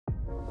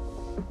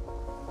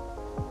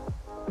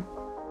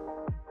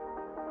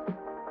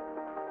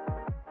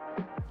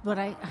What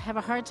I have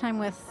a hard time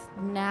with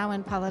now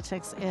in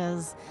politics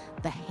is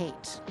the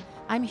hate.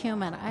 I'm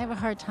human. I have a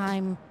hard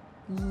time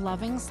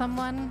loving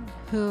someone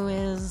who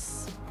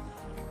is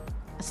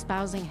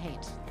espousing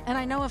hate. And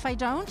I know if I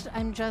don't,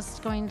 I'm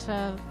just going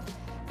to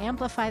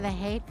amplify the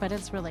hate, but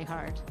it's really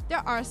hard.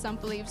 There are some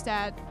beliefs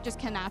that just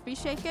cannot be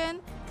shaken,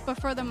 but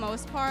for the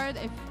most part,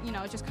 if,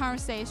 just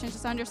conversations,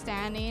 just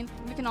understanding,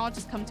 we can all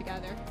just come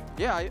together.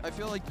 Yeah, I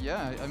feel like,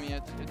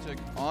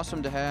 it's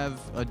awesome to have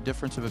a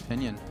difference of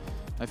opinion.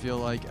 I feel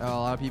like a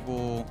lot of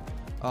people,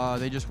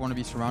 they just want to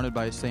be surrounded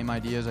by the same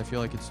ideas. I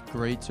feel like it's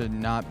great to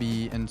not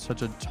be in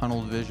such a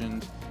tunnel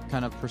vision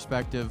kind of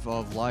perspective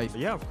of life.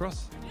 Yeah, of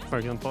course. For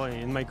example,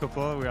 in my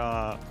couple,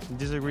 we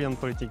disagree on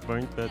political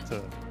point, but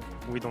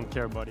we don't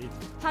care about it.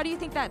 How do you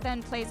think that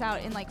then plays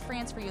out in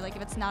France for you? Like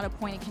if it's not a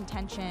point of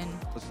contention?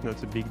 It's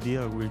not a big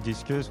deal. We'll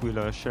discuss,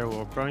 we'll share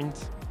our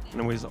points,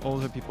 and with all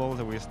the people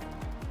that we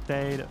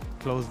stayed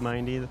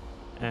close-minded.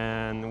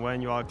 And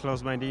when you are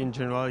close-minded in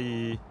general,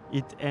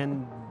 it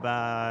ends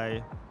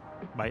by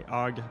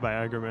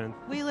argument.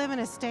 We live in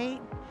a state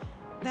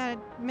that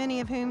many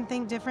of whom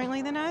think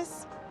differently than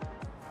us,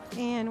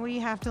 and we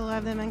have to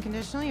love them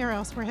unconditionally or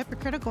else we're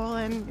hypocritical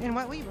in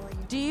what we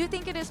believe. Do you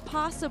think it is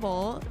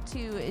possible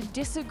to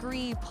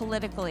disagree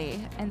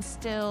politically and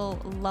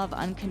still love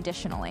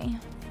unconditionally?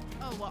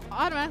 Oh, well,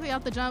 automatically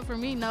out the jump for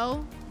me,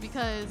 no,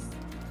 because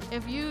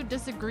if you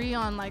disagree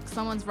on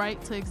someone's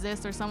right to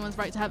exist or someone's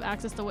right to have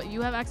access to what you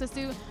have access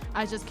to,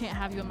 I just can't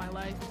have you in my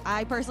life.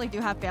 I personally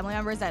do have family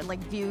members that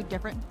view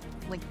different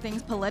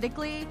things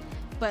politically,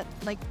 but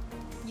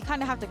you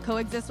kind of have to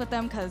coexist with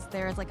them because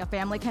there's a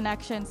family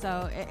connection.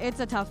 So it's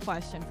a tough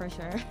question for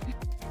sure.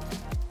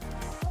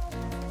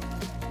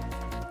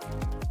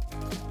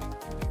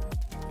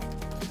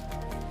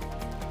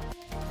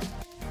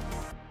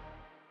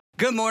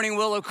 Good morning,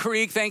 Willow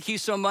Creek. Thank you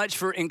so much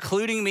for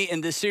including me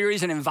in this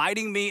series and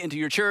inviting me into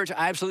your church.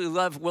 I absolutely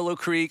love Willow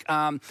Creek.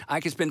 I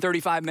could spend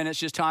 35 minutes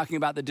just talking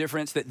about the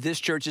difference that this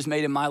church has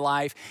made in my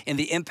life and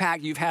the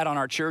impact you've had on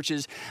our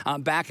churches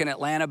back in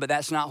Atlanta, but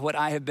that's not what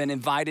I have been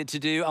invited to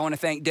do. I want to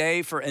thank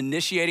Dave for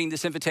initiating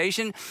this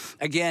invitation.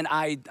 Again,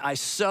 I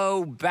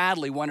so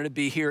badly wanted to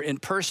be here in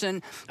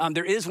person.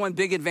 There is one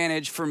big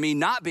advantage for me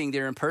not being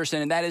there in person,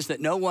 and that is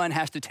that no one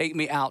has to take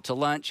me out to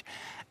lunch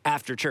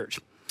after church.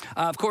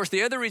 Of course,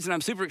 the other reason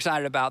I'm super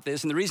excited about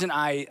this and the reason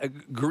I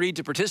agreed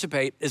to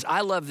participate is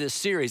I love this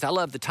series. I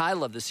love the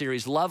title of the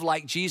series, Love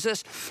Like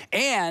Jesus,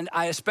 and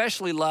I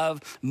especially love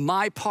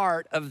my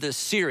part of this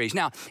series.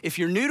 Now, if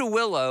you're new to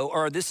Willow,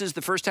 or this is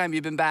the first time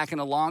you've been back in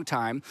a long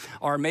time,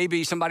 or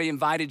maybe somebody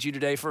invited you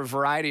today for a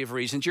variety of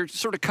reasons, you're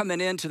sort of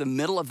coming into the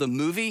middle of the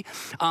movie,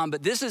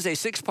 but this is a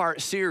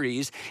 6-part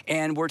series,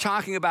 and we're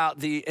talking about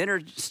the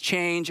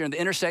interchange and the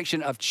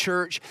intersection of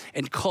church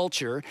and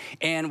culture,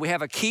 and we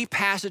have a key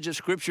passage of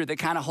scripture that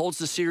kind of holds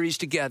the series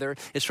together.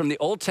 It's from the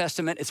Old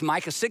Testament. It's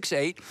Micah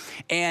 6:8.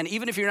 And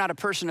even if you're not a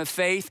person of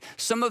faith,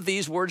 some of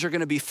these words are going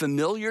to be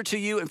familiar to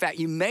you. In fact,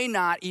 you may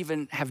not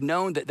even have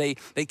known that they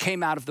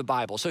came out of the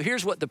Bible. So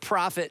here's what the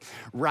prophet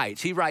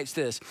writes. He writes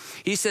this.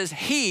 He says,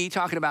 He,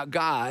 talking about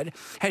God,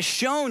 has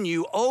shown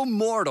you, O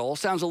mortal,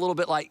 sounds a little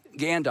bit like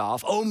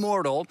Gandalf, O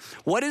mortal,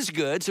 what is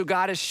good. So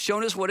God has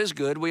shown us what is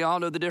good. We all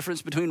know the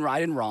difference between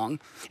right and wrong.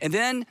 And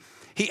then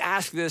he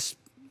asked this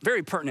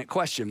very pertinent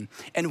question.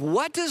 And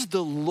what does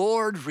the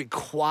Lord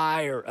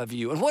require of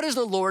you? And what does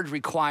the Lord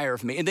require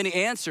of me? And then he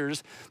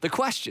answers the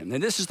question.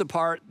 And this is the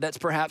part that's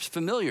perhaps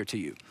familiar to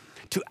you.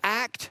 To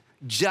act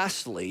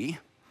justly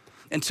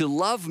and to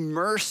love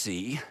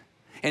mercy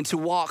and to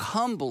walk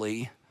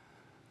humbly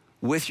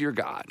with your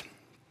God.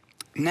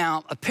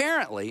 Now,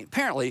 apparently,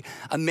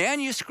 a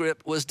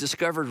manuscript was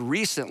discovered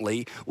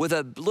recently with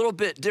a little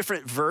bit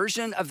different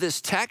version of this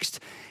text.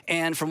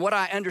 And from what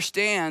I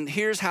understand,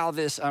 here's how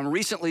this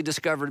recently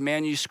discovered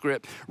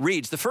manuscript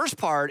reads. The first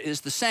part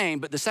is the same,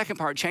 but the second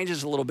part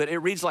changes a little bit. It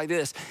reads like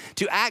this: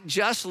 to act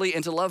justly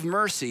and to love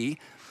mercy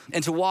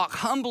and to walk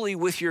humbly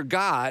with your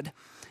God,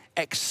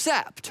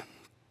 except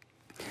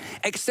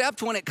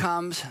when it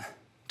comes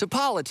to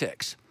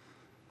politics.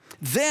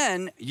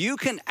 Then you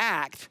can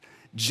act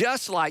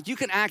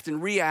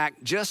and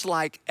react just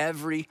like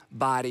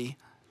everybody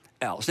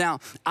else. Now,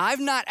 I've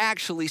not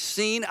actually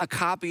seen a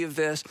copy of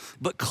this,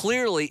 but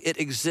clearly it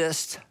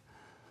exists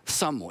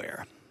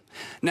somewhere.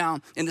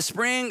 Now, in the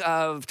spring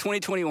of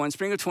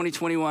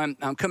 2021,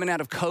 coming out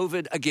of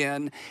COVID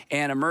again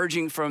and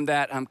emerging from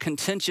that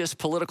contentious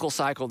political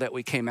cycle that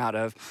we came out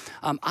of,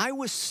 I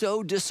was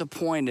so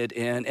disappointed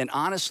in and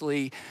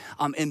honestly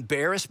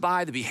embarrassed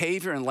by the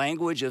behavior and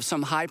language of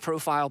some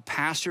high-profile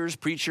pastors,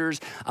 preachers,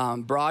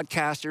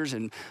 broadcasters,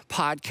 and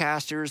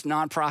podcasters,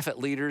 nonprofit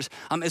leaders,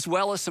 as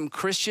well as some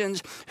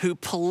Christians who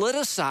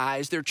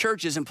politicized their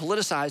churches and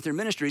politicized their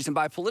ministries. And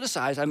by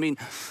politicize, I mean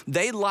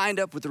they lined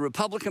up with the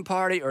Republican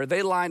Party or or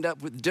they lined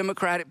up with the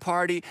Democratic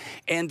Party,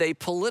 and they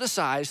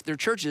politicized their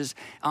churches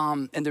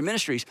and their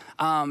ministries.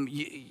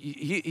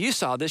 You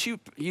saw this,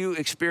 you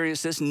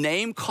experienced this,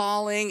 name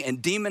calling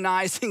and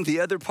demonizing the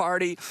other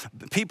party,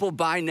 people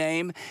by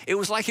name. It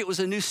was like it was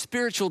a new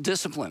spiritual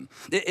discipline.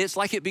 It's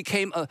like it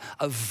became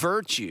a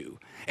virtue.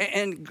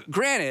 And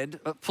granted,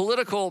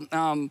 political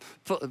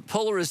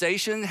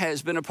polarization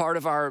has been a part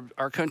of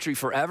our country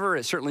forever.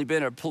 It's certainly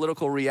been a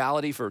political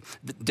reality for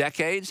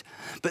decades.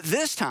 But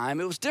this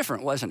time, it was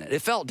different, wasn't it?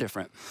 It felt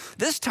different.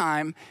 This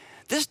time,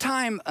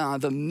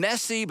 the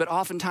messy but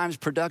oftentimes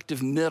productive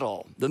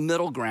the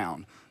middle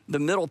ground, the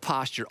middle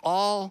posture,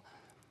 all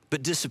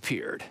but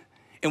disappeared.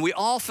 And we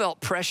all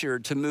felt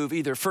pressured to move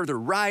either further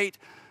right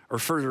or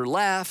further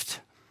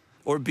left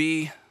or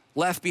be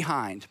left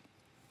behind.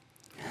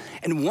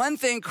 And one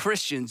thing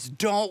Christians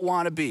don't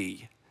want to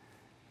be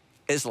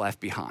is left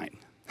behind.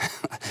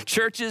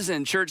 Churches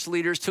and church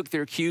leaders took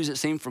their cues, it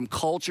seemed, from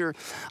culture.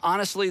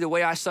 Honestly, the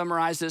way I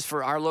summarize this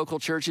for our local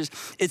churches,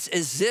 it's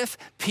as if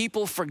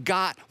people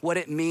forgot what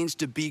it means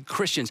to be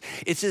Christians.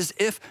 It's as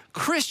if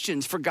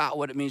Christians forgot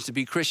what it means to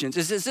be Christians.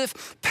 It's as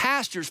if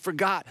pastors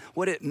forgot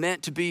what it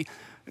meant to be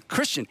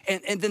Christian.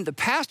 And then the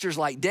pastors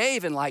like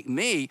Dave and like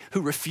me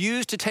who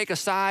refused to take a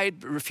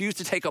side, refused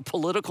to take a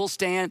political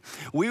stand,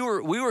 we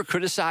were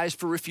criticized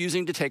for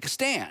refusing to take a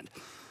stand.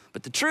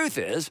 But the truth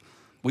is,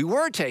 we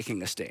were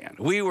taking a stand.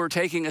 We were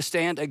taking a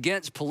stand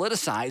against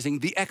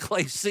politicizing the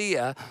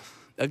ecclesia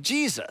of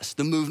Jesus,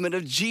 the movement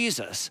of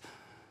Jesus,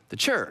 the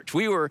church.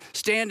 We were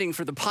standing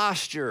for the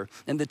posture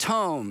and the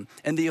tone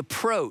and the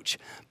approach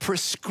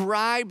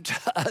prescribed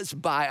to us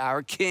by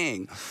our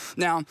King.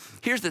 Now,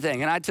 here's the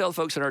thing, and I tell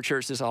folks in our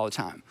church this all the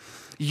time.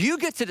 You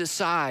get to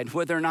decide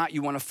whether or not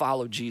you want to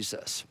follow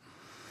Jesus.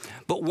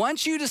 But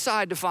once you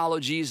decide to follow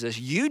Jesus,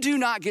 you do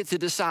not get to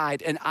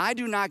decide, and I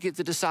do not get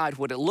to decide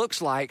what it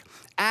looks like,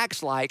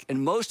 acts like,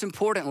 and most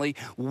importantly,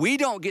 we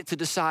don't get to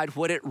decide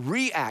what it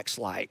reacts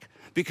like,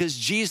 because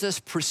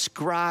Jesus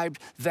prescribed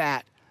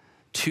that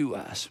to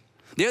us.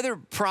 The other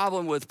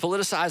problem with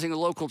politicizing the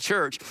local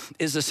church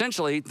is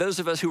essentially those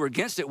of us who were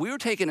against it, we were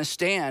taking a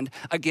stand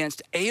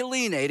against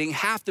alienating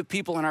half the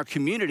people in our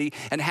community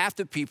and half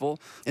the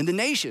people in the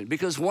nation.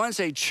 Because once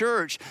a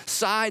church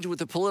sides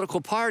with a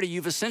political party,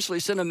 you've essentially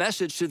sent a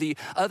message to the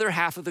other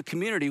half of the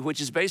community, which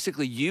is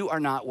basically you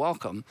are not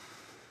welcome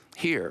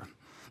here.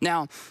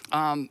 Now,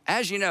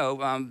 as you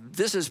know,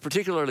 this is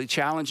particularly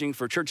challenging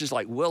for churches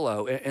like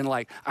Willow and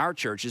like our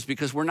churches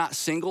because we're not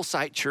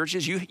single-site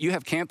churches. You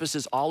have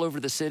campuses all over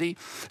the city.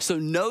 So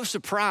no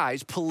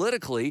surprise,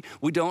 politically,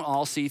 we don't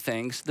all see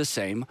things the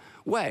same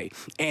way.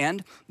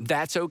 And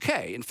that's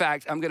okay. In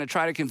fact, I'm going to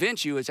try to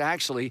convince you it's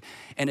actually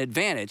an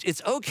advantage.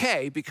 It's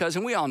okay because,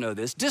 and we all know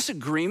this,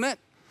 disagreement,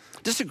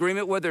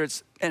 whether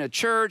it's in a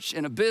church,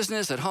 in a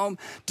business, at home,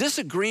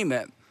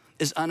 disagreement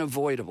is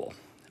unavoidable.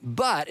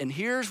 But, and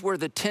here's where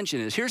the tension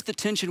is. Here's the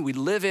tension we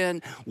live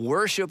in,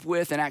 worship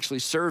with, and actually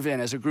serve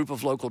in as a group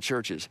of local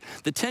churches.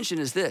 The tension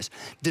is this.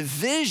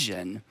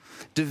 Division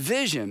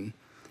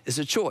is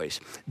a choice.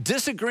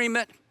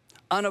 Disagreement,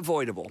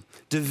 unavoidable.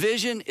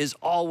 Division is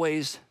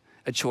always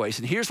a choice.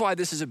 And here's why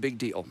this is a big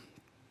deal.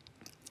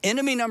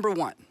 Enemy number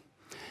one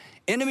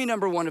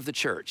of the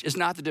church is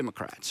not the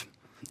Democrats.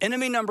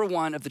 Enemy number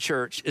one of the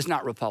church is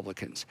not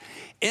Republicans.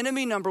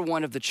 Enemy number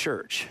one of the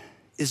church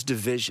is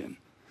division.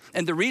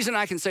 And the reason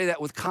I can say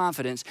that with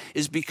confidence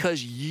is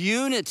because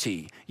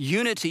unity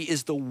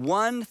is the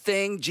one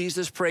thing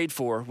Jesus prayed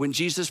for when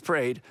Jesus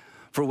prayed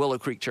for Willow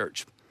Creek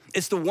Church.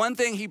 It's the one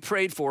thing he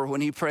prayed for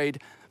when he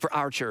prayed for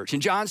our church.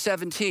 In John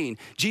 17,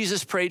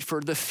 Jesus prayed for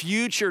the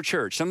future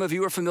church. Some of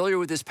you are familiar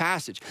with this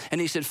passage.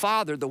 And he said,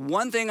 Father, the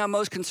one thing I'm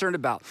most concerned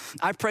about,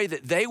 I pray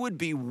that they would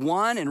be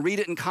one, and read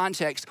it in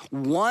context,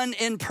 one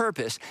in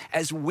purpose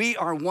as we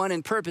are one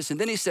in purpose. And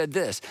then he said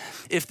this,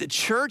 if the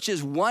church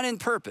is one in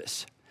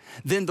purpose,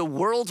 then the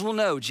world will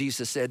know,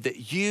 Jesus said,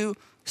 that you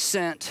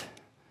sent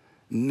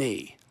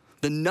me.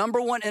 The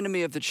number one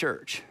enemy of the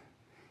church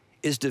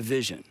is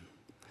division.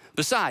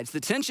 Besides, the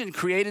tension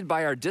created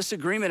by our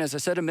disagreement, as I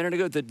said a minute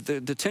ago,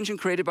 the tension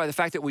created by the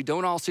fact that we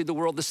don't all see the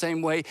world the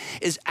same way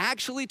is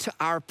actually to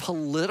our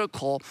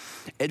political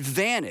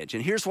advantage.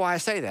 And here's why I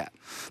say that.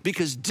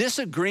 Because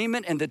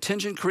disagreement and the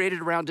tension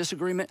created around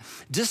disagreement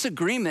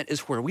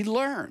is where we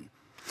learn.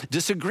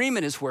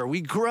 Disagreement is where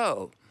we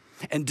grow.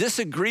 And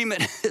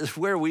disagreement is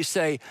where we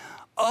say,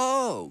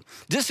 oh.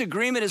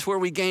 Disagreement is where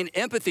we gain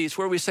empathy. It's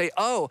where we say,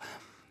 oh,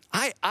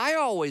 I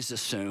always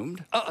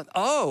assumed.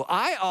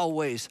 I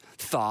always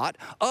thought.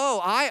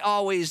 I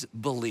always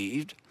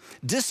believed.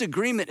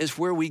 Disagreement is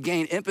where we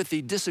gain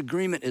empathy.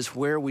 Disagreement is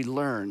where we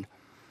learn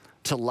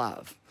to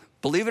love.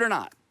 Believe it or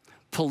not,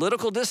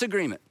 political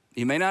disagreement,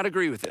 you may not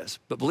agree with this,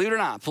 but believe it or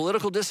not,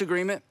 political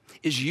disagreement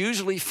is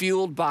usually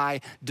fueled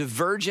by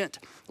divergent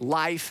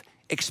life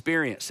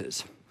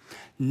experiences,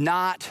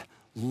 not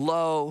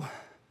low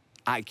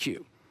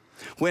IQ.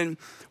 When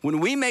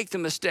we make the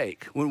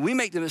mistake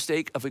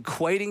of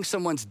equating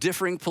someone's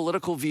differing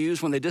political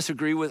views, when they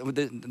disagree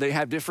they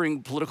have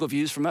differing political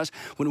views from us,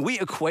 when we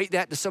equate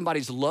that to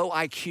somebody's low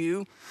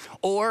IQ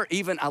or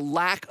even a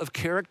lack of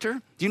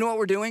character, do you know what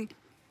we're doing?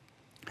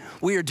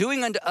 We are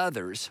doing unto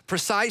others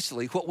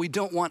precisely what we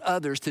don't want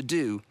others to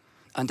do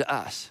unto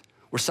us.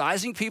 We're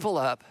sizing people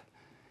up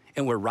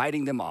and we're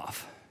writing them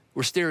off.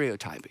 We're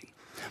stereotyping.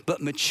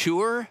 But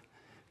mature,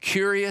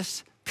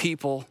 curious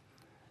people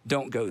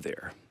don't go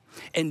there.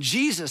 And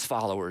Jesus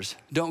followers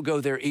don't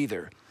go there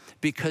either,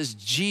 because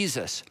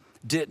Jesus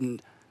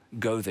didn't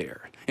go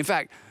there. In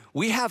fact,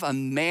 we have a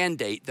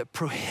mandate that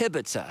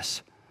prohibits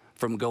us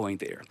from going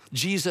there.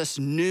 Jesus'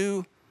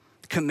 new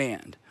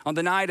command. On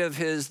the night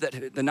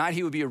the night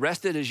he would be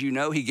arrested, as you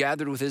know, he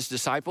gathered with his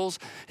disciples,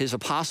 his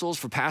apostles,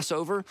 for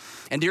Passover.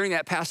 And during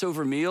that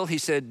Passover meal, he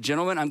said,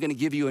 gentlemen, I'm going to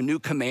give you a new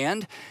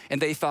command. And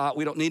they thought,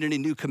 we don't need any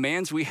new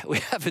commands. We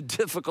have a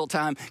difficult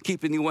time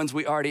keeping the ones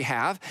we already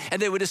have.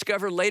 And they would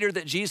discover later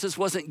that Jesus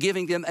wasn't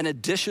giving them an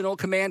additional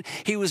command.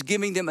 He was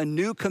giving them a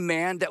new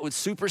command that would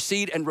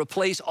supersede and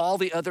replace all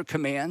the other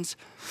commands.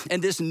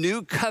 And this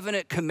new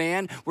covenant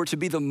command were to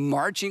be the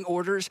marching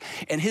orders.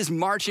 And his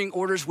marching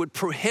orders would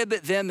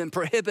prohibit them and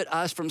prohibit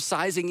us from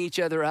sizing each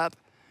other up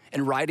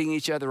and writing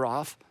each other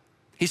off.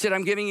 He said,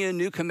 I'm giving you a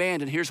new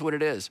command, and here's what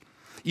it is.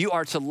 You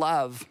are to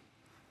love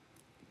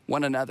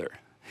one another.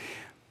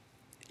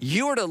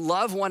 You are to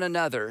love one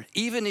another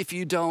even if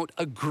you don't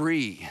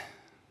agree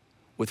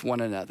with one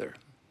another.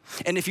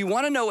 And if you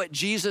want to know what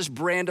Jesus'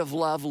 brand of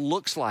love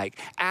looks like,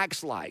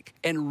 acts like,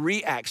 and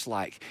reacts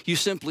like, you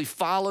simply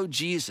follow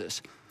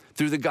Jesus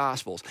through the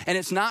Gospels. And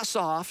it's not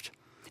soft,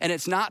 and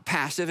it's not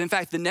passive. In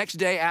fact, the next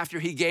day after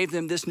he gave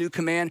them this new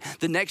command,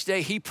 the next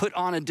day he put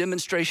on a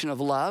demonstration of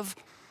love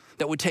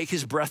that would take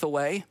his breath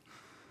away,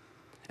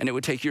 and it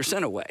would take your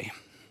sin away,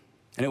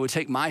 and it would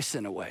take my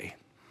sin away.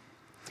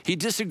 He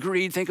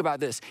disagreed, think about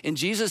this, in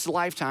Jesus'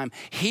 lifetime,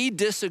 he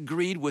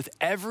disagreed with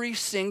every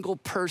single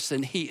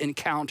person he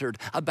encountered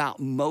about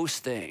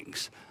most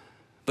things,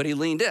 but he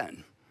leaned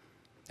in,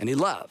 and he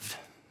loved,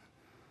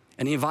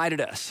 and he invited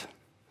us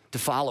to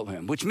follow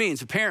him, which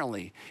means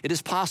apparently it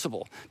is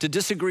possible to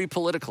disagree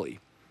politically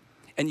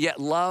and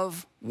yet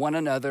love one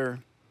another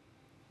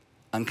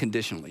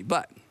unconditionally.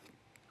 But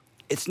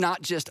it's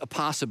not just a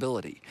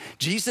possibility.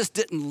 Jesus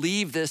didn't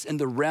leave this in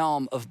the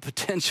realm of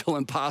potential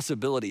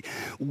impossibility.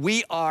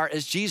 We are,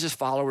 as Jesus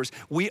followers,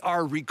 we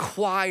are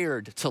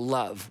required to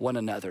love one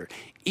another,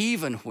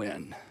 even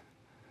when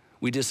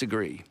we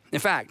disagree. In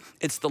fact,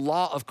 it's the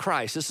law of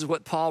Christ. This is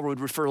what Paul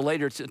would refer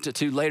later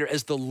to later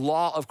as the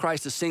law of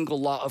Christ, the single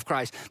law of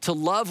Christ. To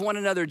love one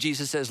another,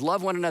 Jesus says,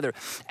 love one another.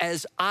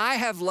 As I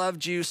have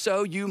loved you,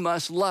 so you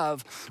must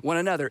love one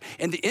another.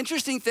 And the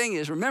interesting thing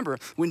is, remember,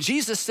 when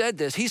Jesus said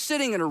this, he's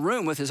sitting in a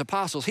room with his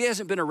apostles. He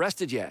hasn't been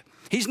arrested yet.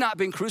 He's not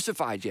been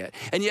crucified yet.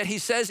 And yet he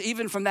says,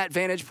 even from that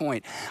vantage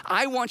point,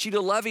 I want you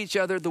to love each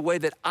other the way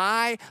that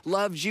I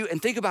loved you.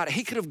 And think about it.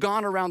 He could have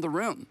gone around the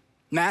room.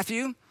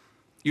 Matthew,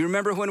 you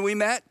remember when we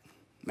met?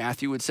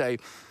 Matthew would say,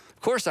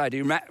 of course I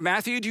do.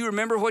 Matthew, do you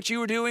remember what you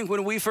were doing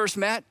when we first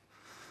met?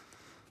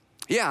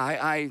 Yeah,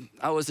 I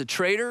was a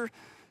traitor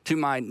to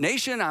my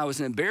nation. I was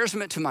an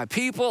embarrassment to my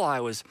people.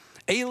 I was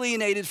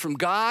alienated from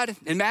God.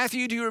 And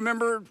Matthew, do you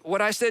remember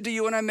what I said to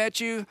you when I met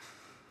you?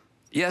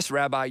 Yes,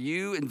 Rabbi,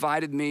 you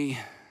invited me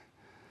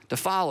to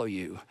follow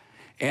you.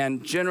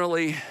 And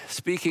generally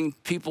speaking,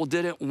 people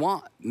didn't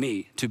want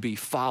me to be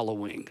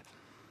following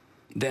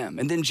them.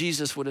 And then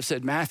Jesus would have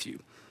said, Matthew,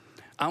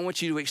 I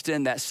want you to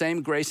extend that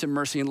same grace and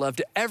mercy and love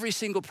to every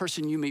single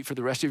person you meet for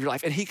the rest of your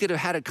life. And he could have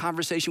had a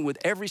conversation with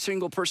every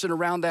single person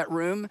around that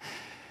room,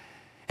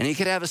 and he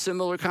could have a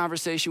similar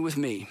conversation with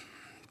me.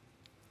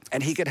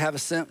 And he could have a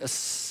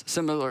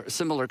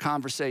similar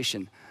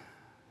conversation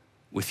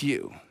with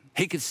you.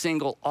 He could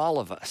single all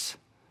of us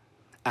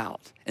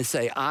out and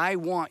say, I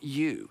want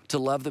you to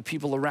love the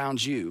people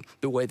around you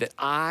the way that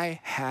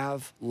I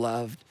have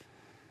loved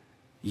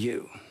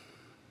you.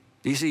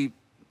 You see,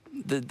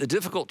 the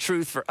difficult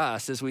truth for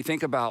us as we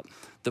think about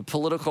the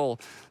political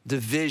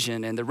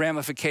division and the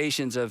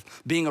ramifications of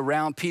being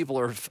around people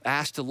or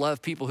asked to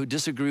love people who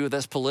disagree with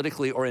us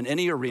politically or in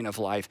any arena of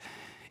life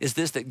is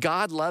this, that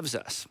God loves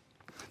us.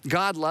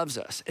 God loves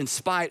us in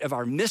spite of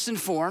our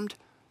misinformed,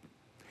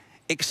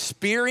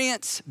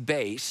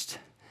 experience-based,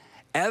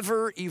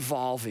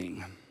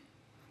 ever-evolving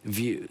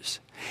views.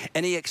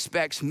 And he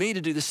expects me to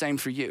do the same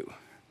for you.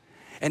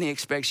 And he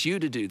expects you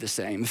to do the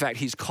same. In fact,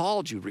 he's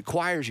called you,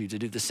 requires you to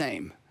do the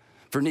same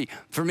for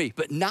me,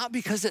 but not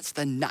because it's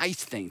the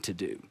nice thing to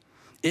do.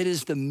 It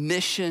is the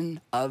mission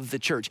of the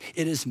church.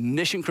 It is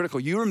mission critical.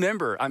 You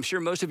remember, I'm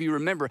sure most of you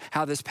remember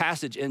how this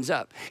passage ends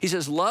up. He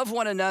says, love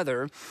one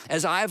another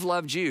as I've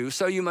loved you,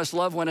 so you must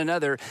love one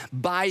another.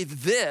 By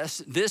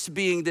this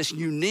being this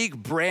unique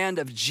brand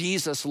of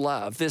Jesus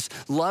love, this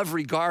love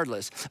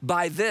regardless,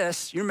 by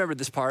this, you remember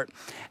this part,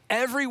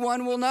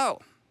 everyone will know.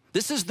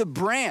 This is the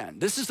brand.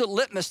 This is the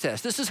litmus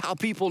test. This is how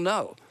people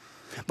know.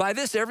 By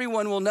this,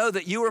 everyone will know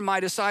that you are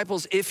my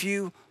disciples if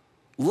you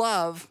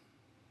love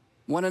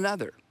one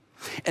another.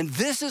 And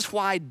this is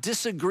why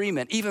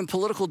disagreement, even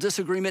political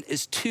disagreement,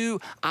 is to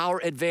our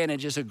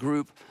advantage as a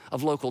group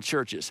of local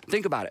churches.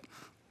 Think about it.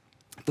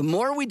 The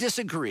more we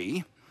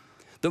disagree,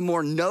 the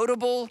more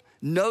notable,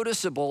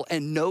 noticeable,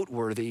 and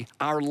noteworthy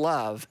our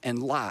love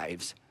and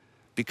lives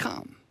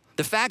become.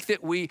 The fact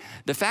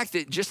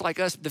that just like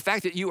us, the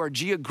fact that you are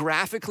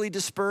geographically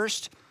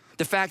dispersed,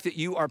 the fact that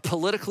you are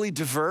politically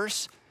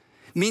diverse,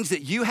 means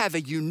that you have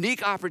a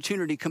unique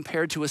opportunity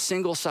compared to a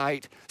single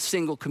site,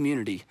 single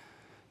community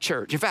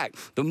church. In fact,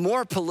 the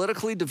more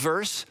politically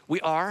diverse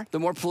we are, the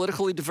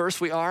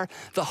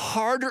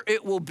harder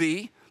it will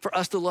be for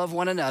us to love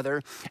one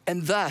another.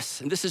 And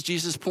thus, and this is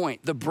Jesus'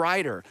 point, the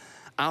brighter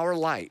our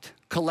light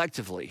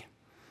collectively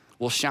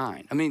will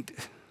shine. I mean,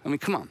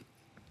 come on.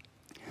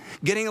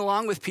 Getting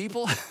along with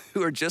people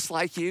who are just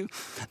like you,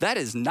 that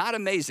is not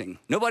amazing.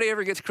 Nobody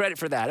ever gets credit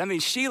for that. I mean,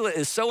 Sheila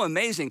is so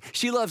amazing.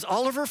 She loves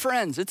all of her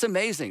friends. It's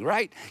amazing,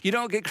 right? You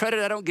don't get credit.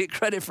 I don't get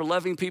credit for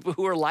loving people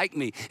who are like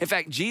me. In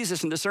fact,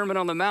 Jesus in the Sermon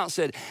on the Mount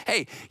said,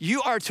 hey,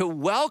 you are to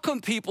welcome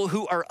people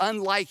who are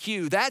unlike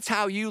you. That's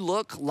how you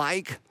look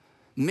like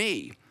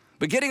me.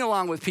 But getting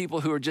along with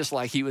people who are just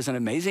like you isn't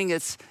amazing.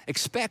 It's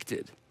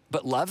expected.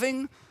 But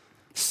loving,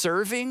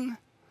 serving,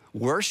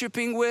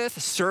 worshiping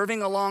with,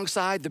 serving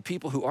alongside the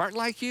people who aren't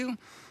like you,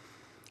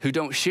 who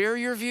don't share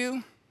your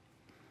view,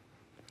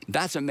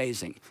 that's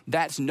amazing.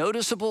 That's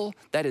noticeable.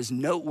 That is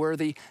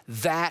noteworthy.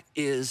 That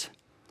is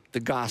the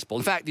gospel.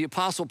 In fact, the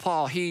Apostle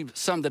Paul, he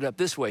summed it up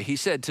this way. He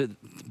said to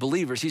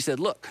believers, he said,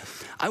 look,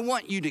 I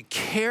want you to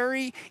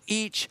carry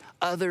each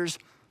other's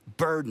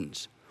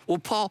burdens. Well,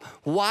 Paul,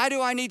 why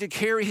do I need to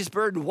carry his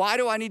burden? Why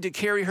do I need to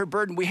carry her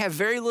burden? We have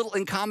very little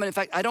in common. In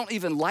fact, I don't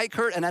even like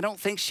her, and I don't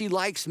think she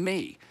likes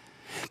me.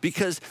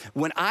 Because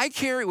when I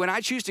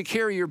choose to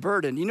carry your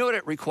burden, you know what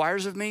it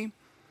requires of me?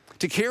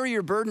 To carry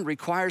your burden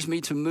requires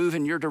me to move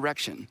in your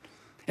direction.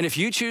 And if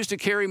you choose to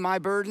carry my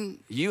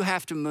burden, you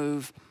have to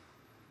move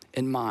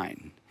in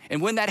mine.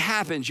 And when that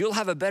happens, you'll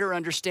have a better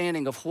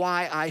understanding of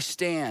why I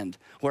stand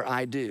where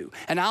I do.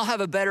 And I'll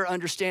have a better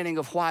understanding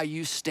of why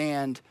you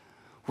stand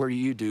where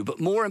you do. But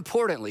more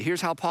importantly, here's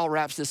how Paul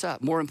wraps this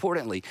up. More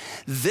importantly,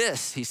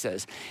 this, he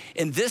says,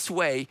 in this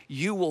way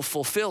you will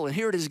fulfill, and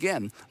here it is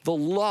again, the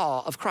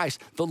law of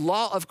Christ. The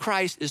law of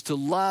Christ is to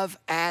love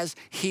as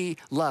he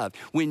loved.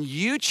 When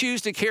you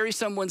choose to carry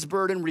someone's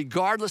burden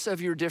regardless of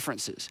your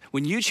differences,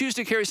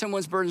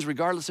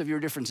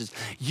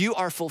 you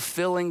are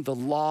fulfilling the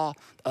law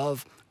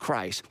of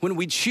Christ. When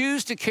we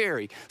choose to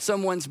carry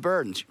someone's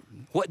burdens,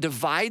 what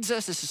divides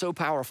us, this is so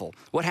powerful.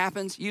 What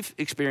happens? You've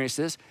experienced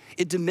this.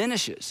 It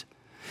diminishes.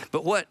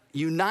 But what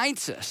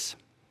unites us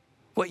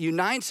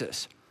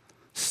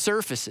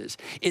surfaces.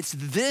 It's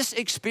this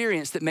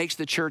experience that makes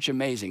the church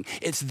amazing.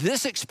 It's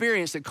this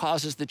experience that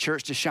causes the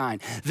church to shine.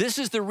 This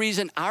is the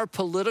reason our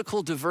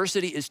political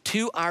diversity is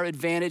to our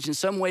advantage. In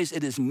some ways,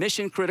 it is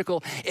mission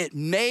critical. It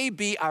may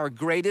be our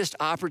greatest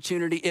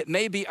opportunity. It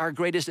may be our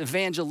greatest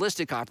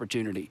evangelistic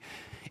opportunity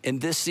in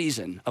this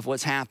season of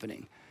what's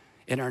happening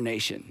in our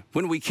nation.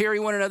 When we carry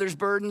one another's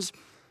burdens,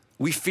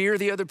 we fear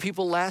the other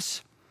people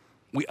less.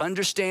 We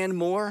understand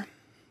more.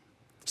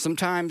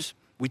 Sometimes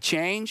we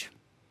change.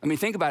 I mean,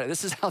 think about it.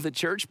 This is how the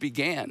church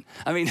began.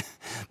 I mean,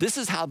 this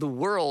is how the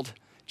world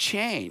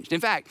changed.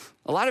 In fact,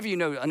 a lot of you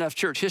know enough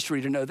church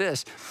history to know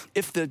this.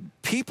 If the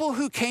people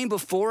who came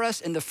before us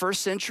in the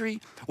first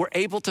century were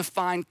able to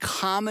find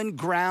common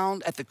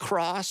ground at the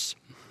cross,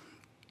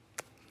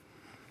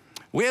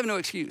 we have no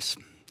excuse.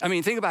 I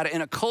mean, think about it.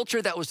 In a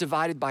culture that was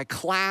divided by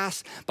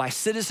class, by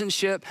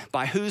citizenship,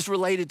 by who's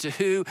related to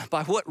who,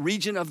 by what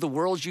region of the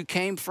world you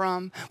came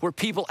from, where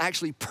people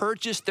actually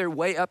purchased their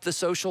way up the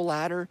social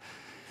ladder,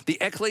 the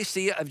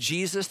ecclesia of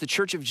Jesus, the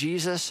church of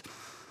Jesus,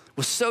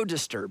 was so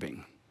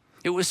disturbing.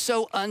 It was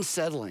so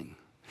unsettling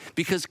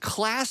because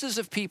classes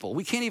of people,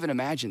 we can't even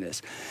imagine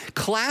this,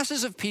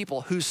 classes of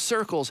people whose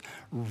circles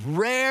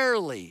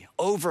rarely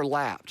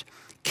overlapped,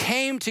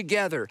 came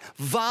together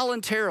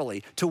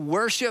voluntarily to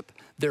worship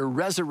their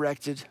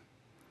resurrected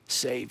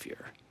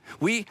Savior.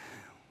 We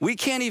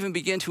can't even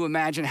begin to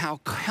imagine how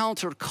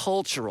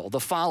countercultural the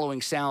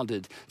following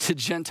sounded to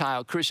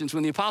Gentile Christians.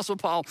 When the Apostle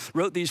Paul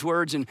wrote these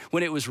words and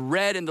when it was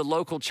read in the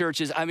local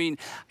churches, I mean,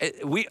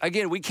 we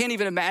can't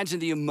even imagine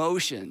the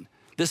emotion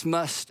this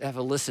must have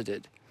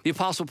elicited. The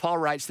Apostle Paul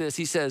writes this,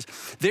 he says,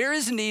 there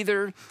is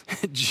neither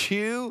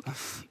Jew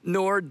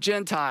nor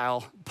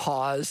Gentile,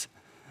 pause.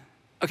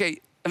 Okay,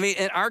 I mean,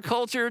 in our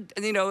culture,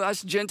 you know,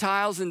 us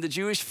Gentiles and the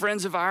Jewish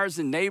friends of ours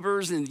and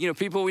neighbors and, you know,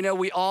 people we know,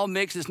 we all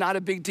mix. It's not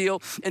a big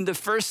deal. In the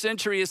first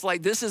century, it's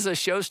like this is a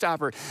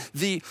showstopper.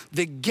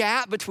 The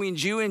gap between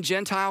Jew and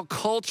Gentile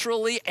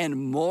culturally and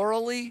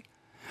morally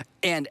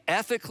and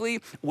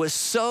ethically was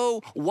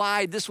so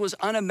wide, this was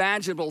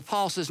unimaginable.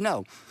 Paul says,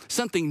 no,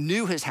 something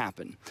new has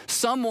happened.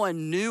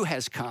 Someone new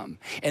has come,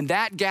 and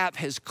that gap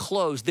has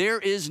closed. There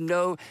is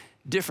no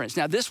difference.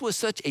 Now, this was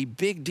such a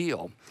big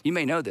deal. You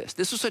may know this.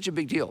 This was such a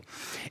big deal.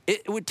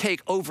 It would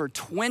take over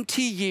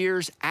 20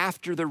 years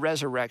after the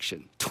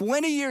resurrection.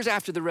 20 years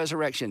after the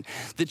resurrection,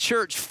 the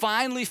church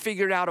finally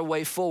figured out a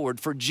way forward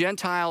for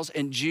Gentiles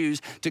and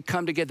Jews to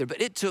come together.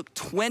 But it took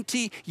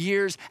 20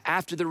 years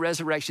after the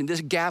resurrection.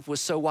 This gap was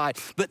so wide.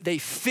 But they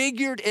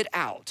figured it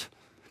out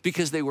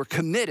because they were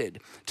committed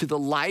to the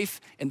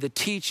life and the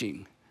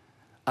teaching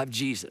of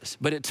Jesus.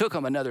 But it took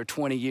them another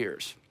 20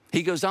 years.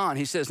 He goes on,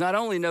 he says, not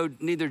only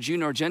neither Jew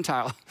nor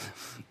Gentile,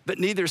 but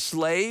neither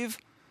slave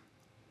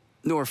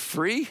nor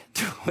free,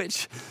 to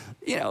which,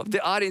 the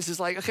audience is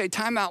like, okay,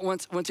 time out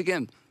once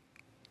again.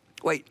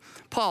 Wait,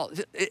 Paul,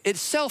 it's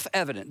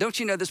self-evident. Don't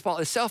you know this, Paul?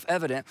 It's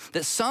self-evident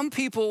that some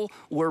people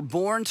were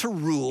born to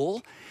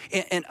rule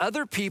and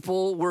other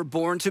people were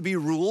born to be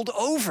ruled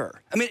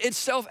over. I mean, it's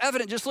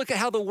self-evident. Just look at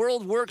how the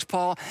world works,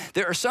 Paul.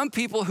 There are some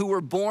people who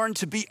were born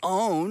to be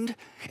owned,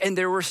 and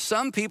there were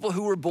some people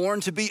who were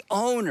born to be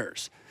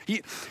owners.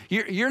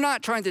 You're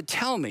not trying to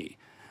tell me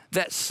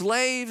that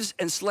slaves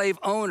and slave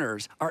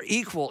owners are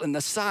equal in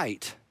the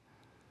sight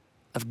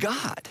of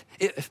God.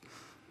 If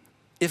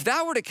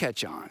that were to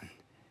catch on,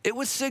 it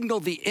would signal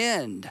the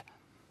end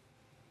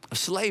of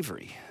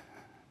slavery.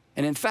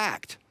 And in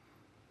fact,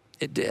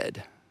 it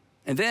did.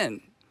 And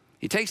then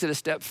he takes it a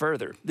step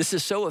further. This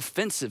is so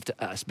offensive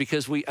to us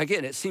because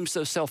it seems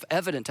so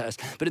self-evident to us.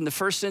 But in the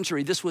first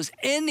century, this was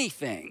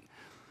anything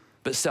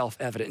but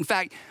self-evident. In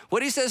fact,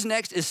 what he says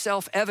next is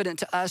self-evident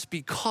to us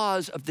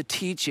because of the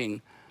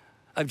teaching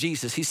of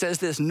Jesus. He says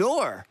this,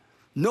 nor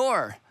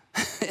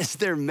is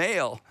there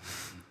male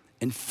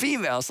and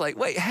female. It's like,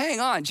 wait, hang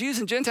on. Jews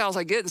and Gentiles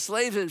I get, and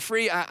slaves and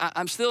free,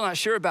 I'm still not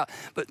sure about.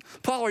 But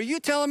Paul, are you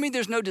telling me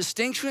there's no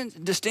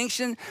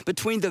distinction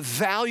between the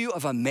value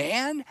of a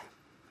man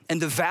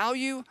and the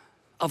value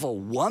of a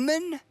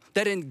woman?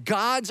 That in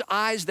God's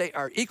eyes they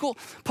are equal?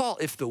 Paul,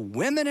 if the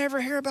women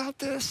ever hear about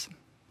this,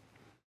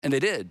 and they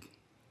did,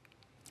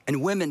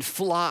 and women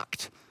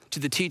flocked to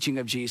the teaching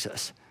of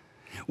Jesus.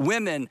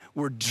 Women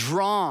were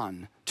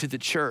drawn to the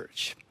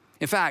church.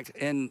 In fact,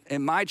 in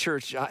my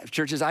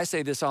churches, I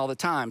say this all the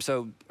time.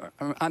 So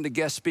I'm the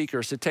guest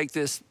speaker, so take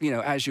this,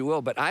 as you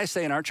will. But I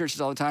say in our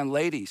churches all the time,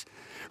 ladies,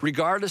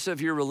 regardless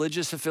of your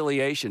religious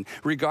affiliation,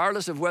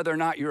 regardless of whether or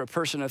not you're a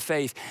person of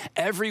faith,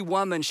 every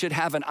woman should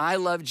have an I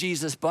love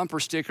Jesus bumper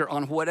sticker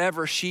on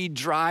whatever she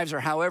drives or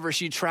however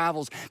she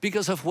travels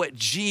because of what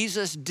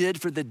Jesus did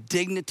for the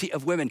dignity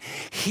of women.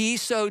 He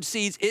sowed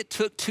seeds. It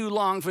took too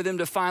long for them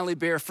to finally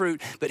bear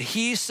fruit, but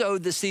he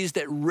sowed the seeds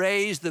that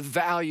raised the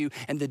value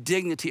and the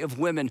dignity of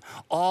women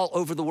all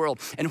over the world.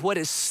 And what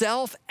is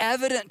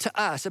self-evident to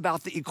us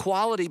about the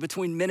equality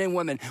between men and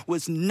women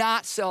was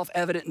not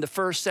self-evident in the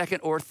first, second,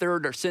 or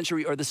third or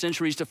century or the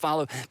centuries to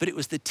follow, but it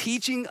was the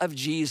teaching of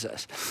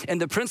Jesus and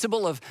the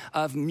principle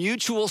of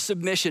mutual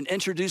submission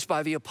introduced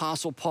by the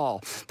Apostle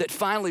Paul that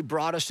finally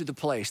brought us to the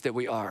place that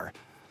we are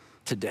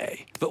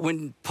today. But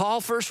when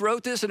Paul first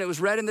wrote this and it was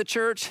read in the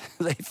church,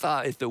 they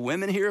thought, if the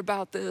women hear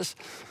about this,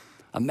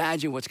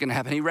 imagine what's going to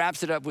happen. He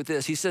wraps it up with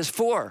this. He says,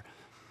 For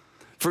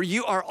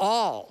you are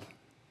all,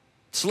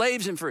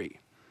 slaves and free,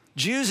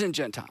 Jews and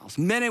Gentiles,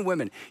 men and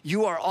women,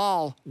 you are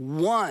all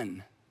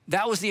one.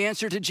 That was the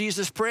answer to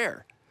Jesus'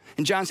 prayer.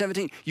 In John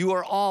 17, you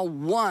are all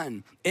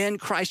one in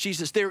Christ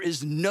Jesus. There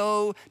is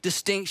no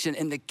distinction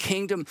in the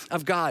kingdom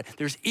of God.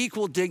 There's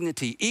equal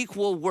dignity,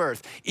 equal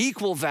worth,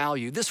 equal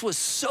value. This was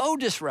so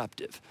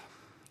disruptive.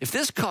 If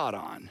this caught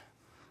on,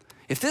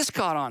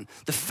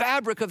 the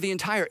fabric of the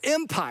entire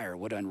empire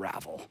would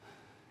unravel.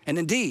 And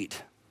indeed,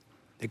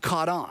 it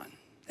caught on,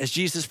 as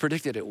Jesus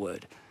predicted it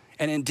would.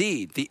 And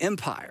indeed, the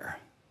empire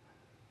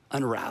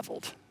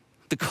unraveled.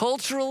 The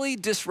culturally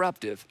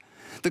disruptive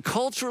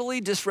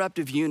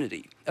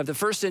unity of the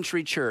first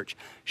century church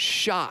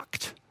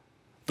shocked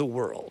the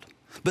world.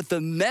 But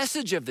the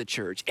message of the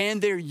church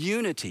and their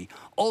unity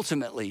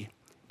ultimately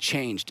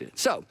changed it.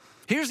 So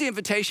here's the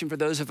invitation for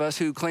those of us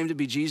who claim to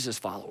be Jesus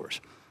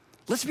followers.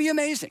 Let's be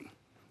amazing.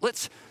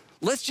 Let's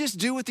just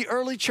do what the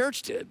early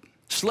church did.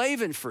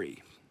 Slave and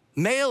free,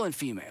 male and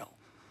female,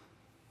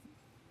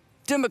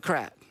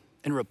 Democrat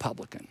and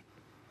Republican.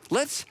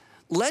 Let's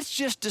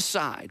just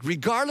decide,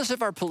 regardless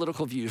of our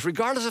political views,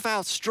 regardless of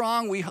how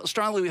strongly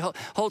we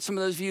hold some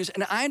of those views,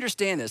 and I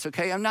understand this,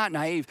 okay? I'm not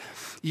naive.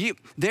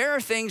 There are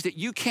things that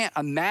you can't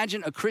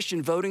imagine a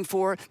Christian voting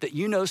for that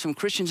you know some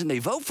Christians and they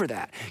vote for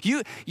that.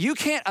 You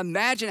can't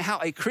imagine how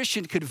a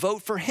Christian could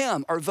vote for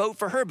him or vote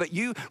for her, but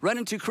you run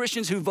into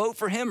Christians who vote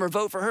for him or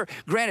vote for her.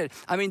 Granted,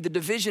 the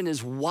division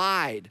is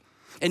wide.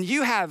 And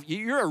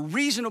you're a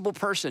reasonable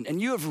person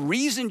and you have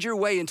reasoned your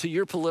way into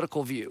your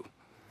political view.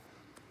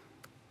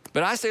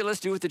 But I say let's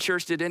do what the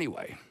church did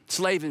anyway.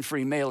 Slave and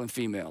free, male and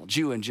female,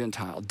 Jew and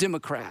Gentile,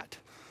 Democrat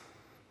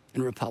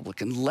and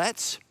Republican.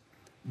 Let's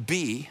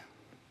be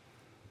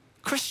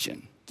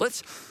Christian.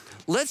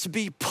 Let's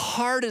be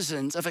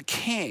partisans of a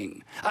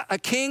king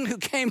who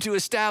came to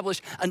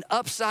establish an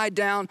upside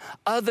down,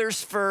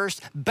 others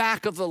first,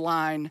 back of the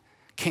line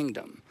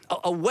kingdom.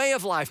 a way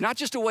of life, not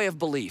just a way of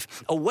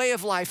belief, a way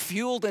of life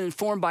fueled and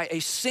informed by a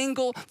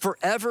single,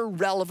 forever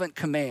relevant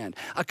command,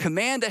 a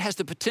command that has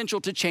the potential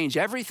to change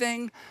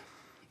everything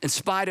in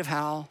spite of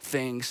how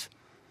things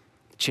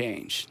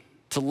change.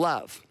 To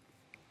love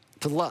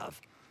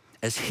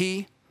as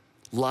he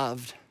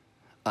loved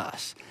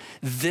us.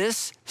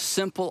 This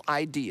simple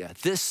idea,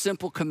 this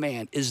simple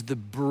command is the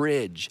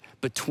bridge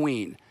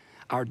between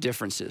our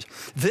differences.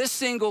 This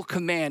single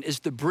command is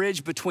the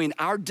bridge between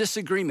our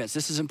disagreements.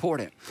 This is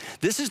important.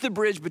 This is the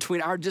bridge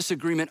between our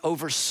disagreement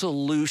over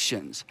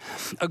solutions.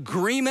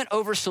 Agreement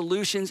over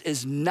solutions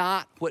is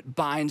not what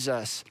binds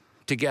us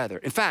together.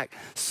 In fact,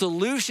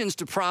 solutions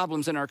to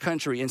problems in our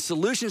country and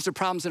solutions to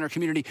problems in our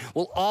community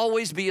will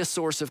always be a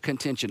source of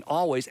contention,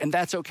 always, and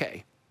that's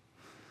okay.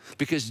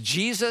 Because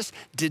Jesus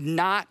did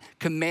not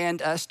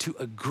command us to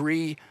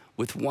agree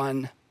with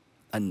one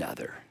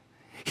another.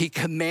 He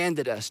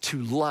commanded us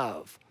to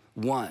love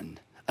one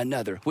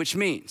another, which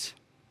means,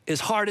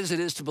 as hard as it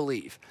is to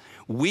believe,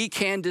 we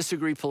can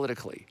disagree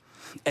politically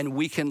and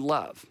we can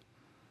love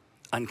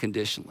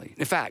unconditionally.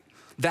 In fact,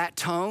 that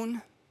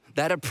tone,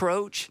 that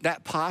approach,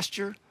 that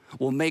posture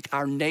will make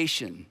our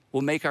nation,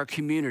 will make our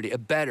community a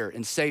better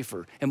and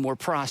safer and more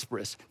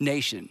prosperous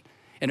nation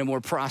and a more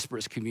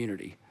prosperous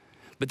community.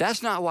 But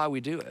that's not why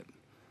we do it.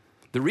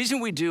 The reason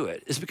we do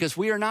it is because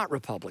we are not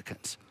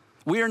Republicans.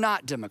 We are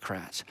not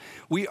Democrats.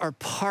 We are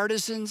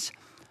partisans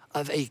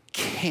of a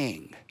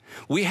king.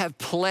 We have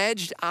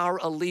pledged our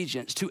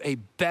allegiance to a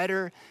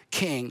better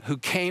king who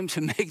came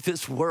to make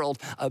this world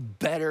a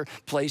better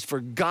place. For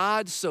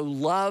God so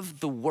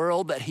loved the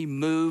world that he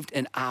moved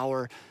in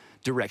our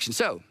direction.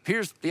 So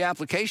here's the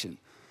application.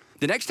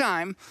 The next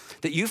time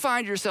that you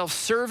find yourself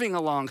serving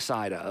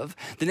alongside of,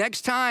 the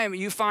next time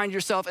you find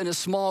yourself in a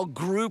small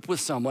group with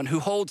someone who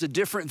holds a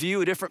different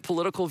view, a different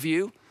political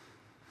view,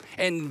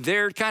 and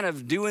they're kind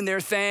of doing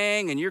their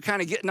thing and you're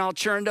kind of getting all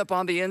churned up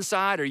on the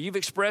inside, or you've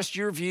expressed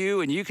your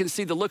view and you can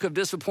see the look of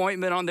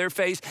disappointment on their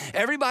face,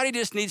 everybody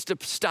just needs to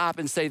stop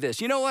and say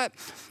this: you know what?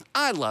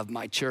 I love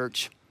my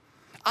church.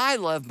 I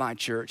love my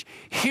church.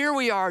 Here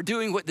we are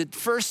doing what the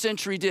first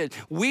century did.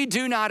 We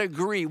do not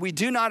agree. We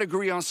do not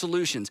agree on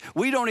solutions.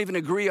 We don't even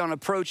agree on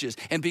approaches.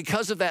 And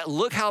because of that,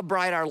 look how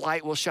bright our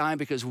light will shine,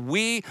 because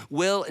we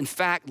will, in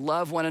fact,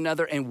 love one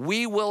another, and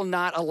we will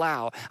not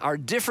allow our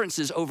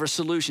differences over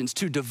solutions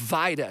to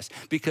divide us,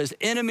 because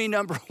enemy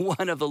number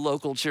one of the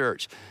local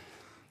church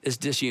is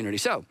disunity.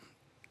 So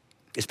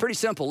it's pretty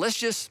simple. Let's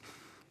just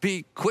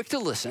be quick to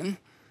listen,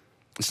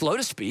 slow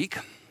to speak.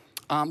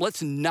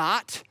 Let's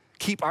not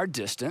keep our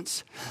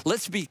distance.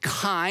 Let's be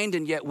kind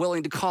and yet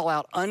willing to call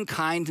out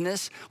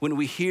unkindness when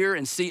we hear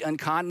and see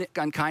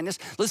unkindness.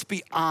 Let's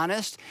be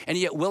honest and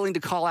yet willing to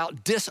call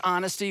out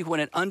dishonesty when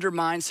it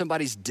undermines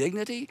somebody's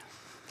dignity.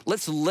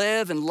 Let's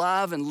live and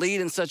love and lead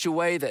in such a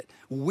way that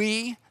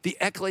we, the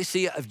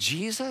ecclesia of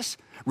Jesus,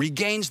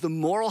 regains the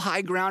moral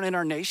high ground in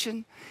our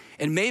nation,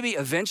 and maybe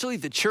eventually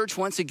the church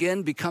once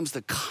again becomes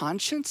the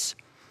conscience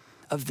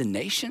of the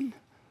nation.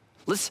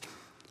 Let's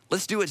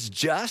do what's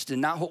just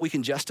and not what we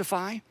can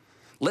justify.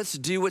 Let's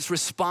do what's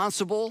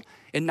responsible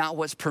and not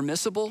what's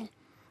permissible.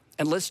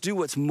 And let's do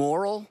what's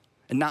moral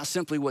and not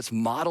simply what's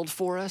modeled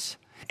for us.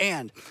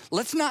 And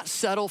let's not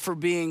settle for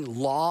being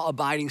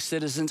law-abiding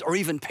citizens or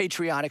even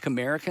patriotic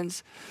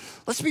Americans.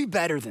 Let's be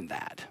better than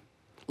that.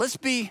 Let's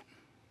be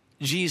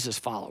Jesus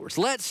followers.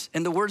 Let's,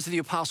 in the words of the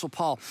Apostle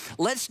Paul,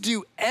 let's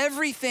do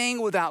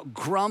everything without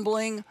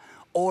grumbling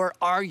or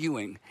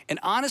arguing. And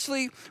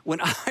honestly,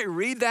 when I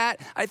read that,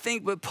 I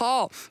think, but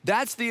Paul,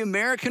 that's the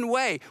American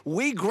way.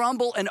 We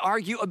grumble and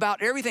argue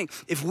about everything.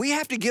 If we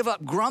have to give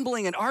up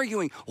grumbling and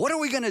arguing, what are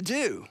we going to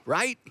do,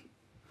 right?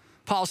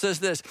 Paul says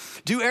this: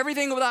 do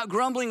everything without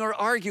grumbling or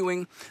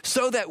arguing,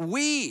 so that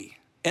we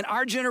in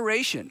our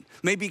generation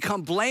may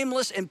become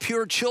blameless and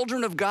pure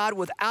children of God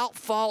without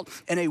fault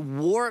in a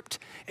warped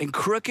and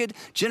crooked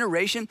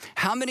generation.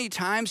 How many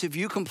times have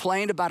you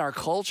complained about our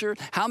culture?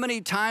 How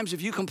many times have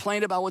you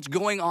complained about what's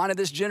going on in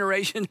this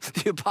generation?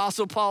 The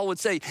Apostle Paul would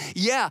say,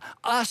 yeah,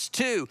 us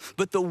too.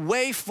 But the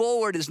way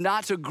forward is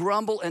not to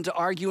grumble and to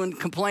argue and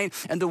complain.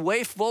 And the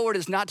way forward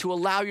is not to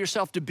allow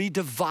yourself to be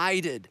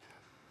divided.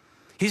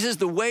 He says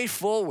the way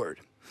forward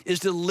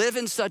is to live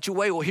in such a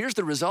way. Well, here's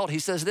the result. He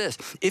says this: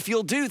 if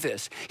you'll do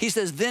this, he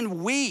says,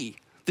 then we,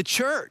 the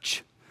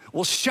church,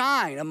 will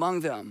shine among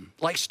them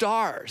like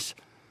stars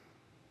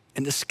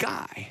in the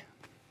sky.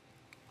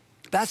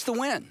 That's the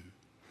win.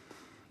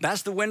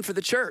 That's the win for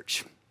the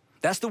church.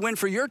 That's the win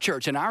for your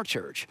church and our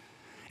church.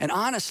 And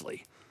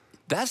honestly,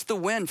 that's the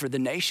win for the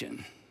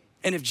nation.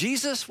 And if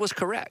Jesus was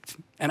correct,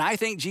 and I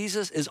think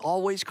Jesus is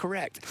always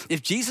correct,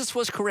 if Jesus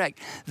was correct,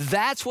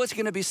 that's what's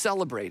going to be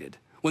celebrated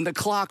when the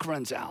clock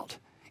runs out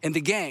and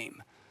the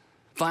game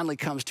finally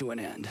comes to an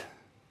end.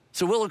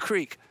 So Willow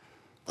Creek,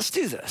 let's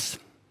do this.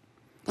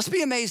 Let's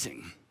be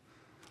amazing.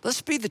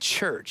 Let's be the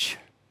church.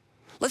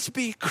 Let's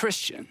be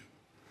Christian.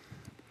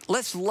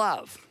 Let's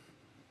love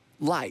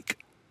like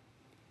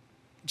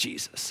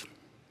Jesus.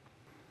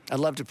 I'd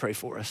love to pray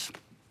for us.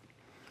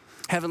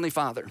 Heavenly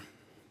Father,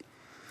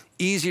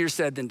 easier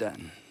said than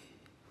done.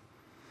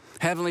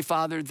 Heavenly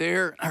Father,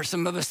 there are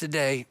some of us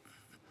today,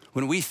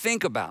 when we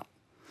think about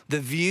the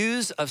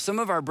views of some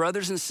of our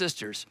brothers and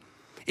sisters,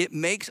 it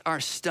makes our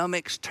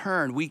stomachs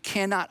turn. We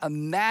cannot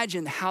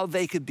imagine how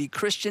they could be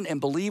Christian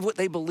and believe what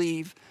they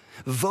believe,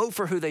 vote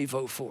for who they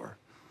vote for.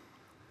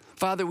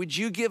 Father, would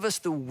you give us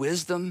the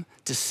wisdom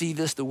to see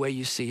this the way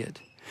you see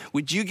it?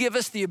 Would you give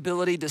us the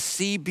ability to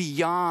see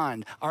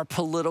beyond our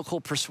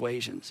political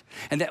persuasions,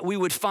 and that we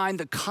would find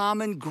the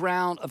common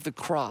ground of the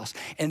cross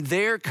and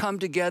there come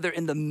together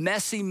in the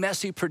messy,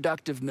 messy,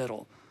 productive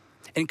middle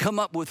and come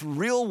up with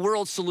real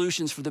world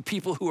solutions for the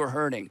people who are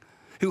hurting,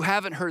 who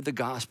haven't heard the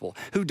gospel,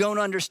 who don't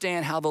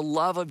understand how the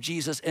love of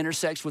Jesus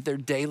intersects with their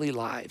daily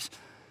lives.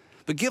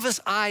 But give us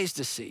eyes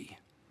to see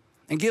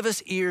and give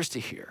us ears to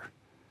hear,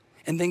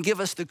 and then give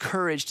us the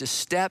courage to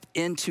step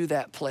into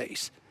that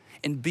place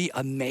and be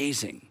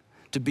amazing,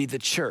 to be the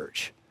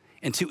church,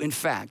 and to, in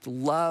fact,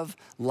 love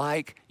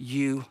like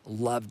you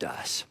loved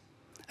us.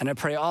 And I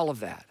pray all of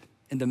that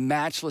in the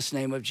matchless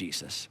name of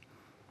Jesus.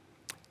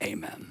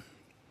 Amen.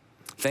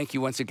 Thank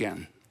you once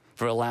again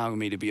for allowing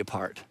me to be a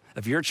part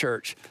of your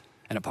church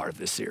and a part of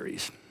this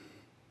series.